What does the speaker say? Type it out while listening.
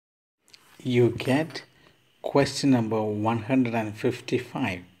Youcat, question number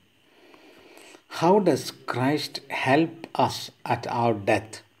 155. How does Christ help us at our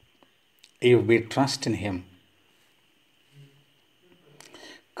death if we trust in Him?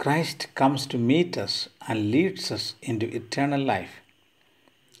 Christ comes to meet us and leads us into eternal life.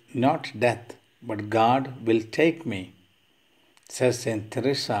 Not death, but God will take me, says Saint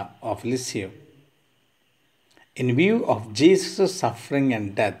Teresa of Lisieux. In view of Jesus' suffering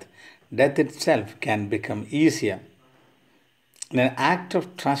and death, death itself can become easier. In an act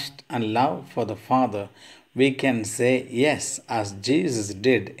of trust and love for the Father, we can say yes as Jesus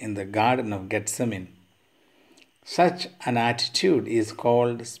did in the Garden of Gethsemane. Such an attitude is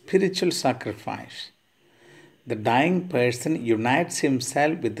called spiritual sacrifice. The dying person unites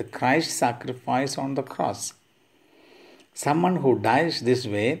himself with the Christ's sacrifice on the cross. Someone who dies this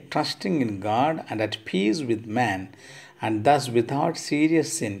way, trusting in God and at peace with man, and thus without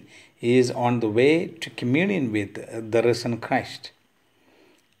serious sin, is on the way to communion with the risen Christ.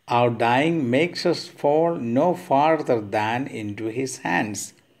 Our dying makes us fall no farther than into His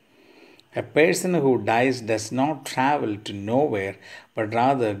hands. A person who dies does not travel to nowhere, but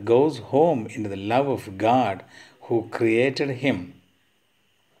rather goes home into the love of God who created him.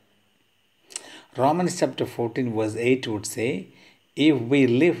 Romans chapter 14 verse 8 would say, if we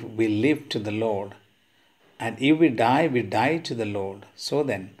live to the Lord. And if we die to the Lord. So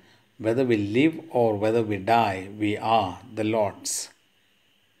then, whether we live or whether we die, we are the Lord's.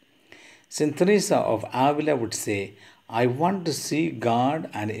 Saint Teresa of Avila would say, I want to see God,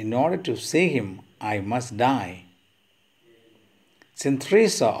 and in order to see Him, I must die. Saint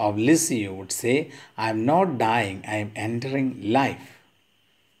Teresa of Lisieux would say, I am not dying, I am entering life.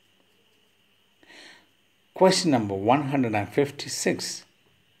 Question number 156.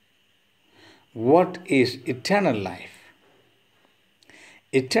 What is eternal life?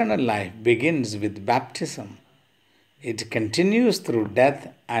 Eternal life begins with baptism. It continues through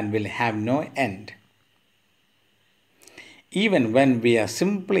death and will have no end. Even when we are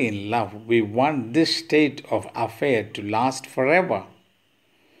simply in love, we want this state of affair to last forever.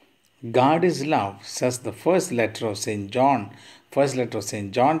 God is love, says the first letter of St. John,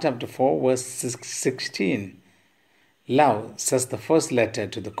 chapter 4, verse 16. Love, says the first letter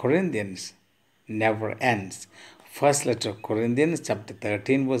to the Corinthians, never ends. First letter of Corinthians, chapter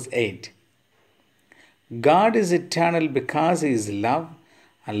 13, verse 8. God is eternal because He is love,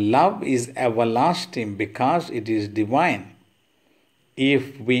 and love is everlasting because it is divine.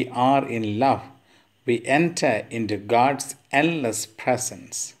 If we are in love, we enter into God's endless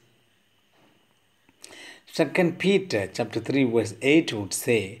presence. 2 Peter chapter 3 verse 8 would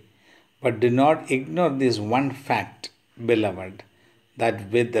say, but do not ignore this one fact, beloved, that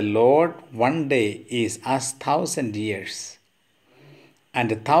with the Lord 1 day is as 1,000 years,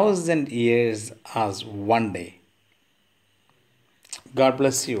 and 1,000 years as 1 day. God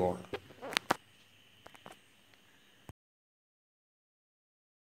bless you all.